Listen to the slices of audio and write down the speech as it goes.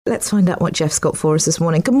Let's find out what Jeff's got for us this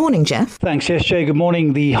morning. Good morning, Jeff. Thanks, SJ. Good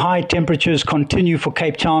morning. The high temperatures continue for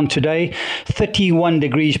Cape Town today. 31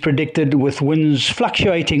 degrees predicted, with winds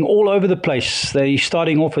fluctuating all over the place. They're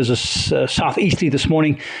starting off as a southeasterly this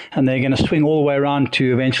morning, and they're going to swing all the way around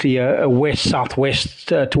to eventually a west-southwest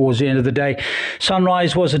towards the end of the day.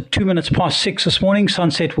 Sunrise was at 2 minutes past 6 this morning.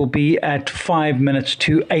 Sunset will be at 5 minutes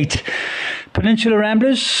to 8. Peninsula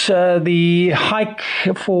Ramblers, the hike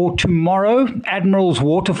for tomorrow, Admiral's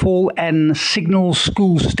Waterfall and Signal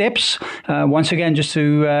School Steps. Once again, just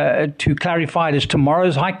to clarify, it is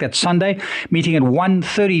tomorrow's hike. That's Sunday, meeting at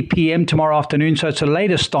 1:30 p.m. tomorrow afternoon. So it's a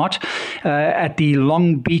later start at the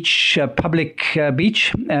Long Beach public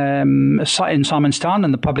beach in Simonstown,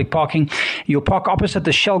 and the public parking. You'll park opposite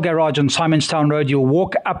the Shell Garage on Simonstown Road. You'll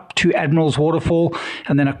walk up to Admiral's Waterfall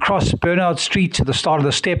and then across Bernard Street to the start of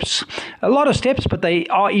the steps. A lot of steps, but they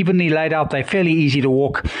are evenly laid out. They're fairly easy to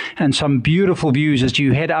walk, and some beautiful views as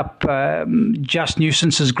you head up. Just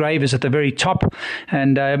Nuisance's grave is at the very top,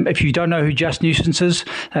 and if you don't know who Just Nuisance is,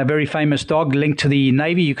 a very famous dog linked to the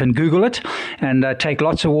Navy, you can Google it and take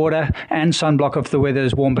lots of water and sunblock if the weather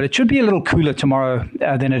is warm, but it should be a little cooler tomorrow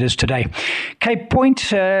than it is today. Cape Point,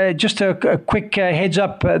 just a quick heads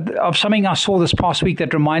up of something I saw this past week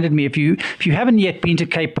that reminded me, if you haven't yet been to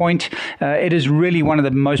Cape Point, it is really one of the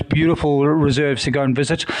most beautiful reserves to go and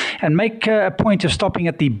visit, and make a point of stopping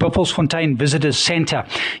at the Buffelsfontein Visitors Centre.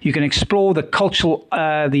 You can explore the cultural,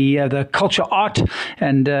 the culture, art,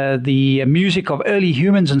 and the music of early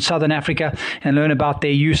humans in Southern Africa, and learn about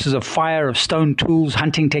their uses of fire, of stone tools,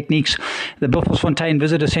 hunting techniques. The Buffelsfontein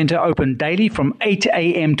Visitor Centre open daily from 8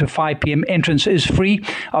 a.m. to 5 p.m. Entrance is free.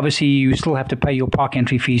 Obviously, you still have to pay your park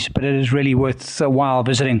entry fees, but it is really worthwhile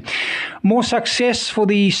visiting. More success for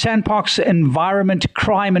the Sandparks Environment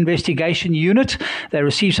Crime Investigation Unit. They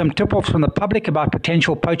received some tip-offs from the public about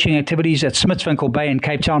potential poaching activities at Smitswinkel Bay in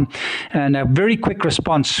Cape Town, and a very quick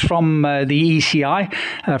response from the ECI,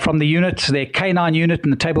 from the unit, their K9 unit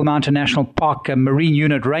and the Table Mountain National Park Marine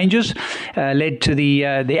Unit Rangers, led to the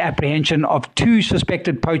apprehension of 2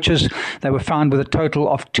 suspected poachers. They were found with a total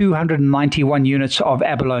of 291 units of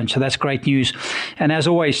abalone, so that's great news. And as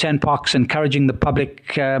always, Sandparks encouraging the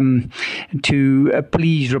public to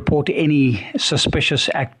please report any suspicious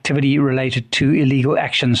activity related to illegal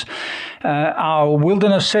actions. Our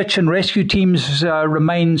wilderness search and rescue teams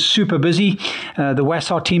remain super busy. The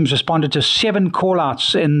Wassar teams responded to 7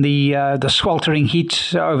 call-outs in the sweltering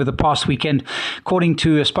heat over the past weekend. According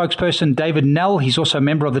to a spokesperson, David Nell, he's also a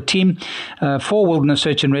member of the team for wilderness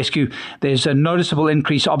search and rescue, there's a noticeable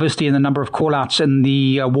increase, obviously, in the number of call-outs in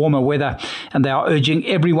the warmer weather, and they are urging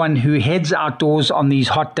everyone who heads outdoors on these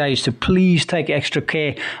hot days to please take extra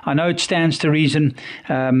care. I know it stands to reason,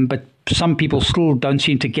 but some people still don't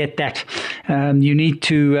seem to get that. You need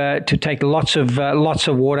to take lots of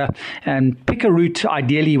water, and pick a route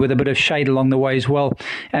ideally with a bit of shade along the way as well.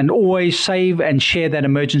 And always save and share that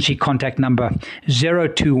emergency contact number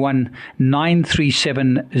 021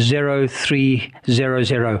 937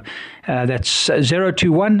 0300. That's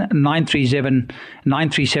 021 937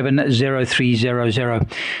 0300.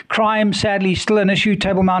 Crime, sadly, still an issue.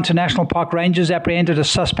 Table Mountain National Park Rangers apprehended a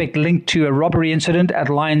suspect linked to a robbery incident at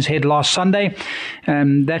Lions Head last Sunday.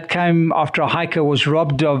 That came after a hiker was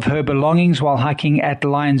robbed of her belongings while hiking at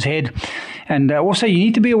Lions Head. And also, you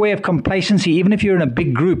need to be aware of complacency, even if you're in a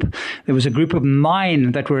big group. There was a group of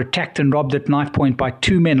 9 that were attacked and robbed at knife point by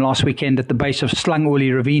 2 men last weekend at the base of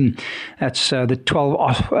Slangoli Ravine. That's the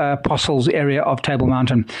 12 Apostles area of Table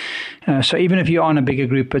Mountain. So even if you are in a bigger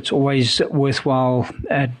group, it's always worthwhile.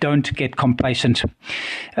 Don't get complacent.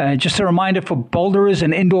 Just a reminder for boulderers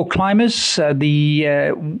and indoor climbers,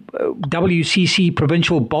 the WCC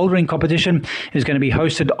Provincial Bouldering Competition is going to be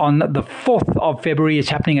hosted on the 4th of February. It's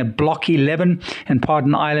happening at Block 11 in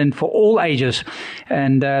Pardon Island for all ages.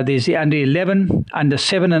 And there's the under 11, under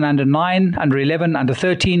 7 and under 9, under 11, under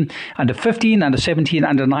 13, under 15, under 17,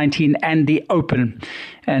 under 19, and the Open.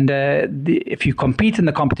 And if you compete in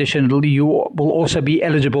the competition, you will also be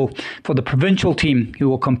eligible for the provincial team, who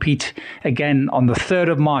will compete again on the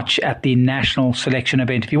 3rd of March at the national selection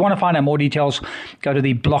event. If you want to find out more details, go to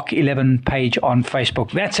the Block 11 page on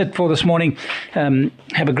Facebook. That's it for this morning.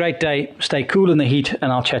 Have a great day. Stay cool in the heat,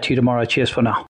 and I'll chat to you tomorrow. Cheers for now.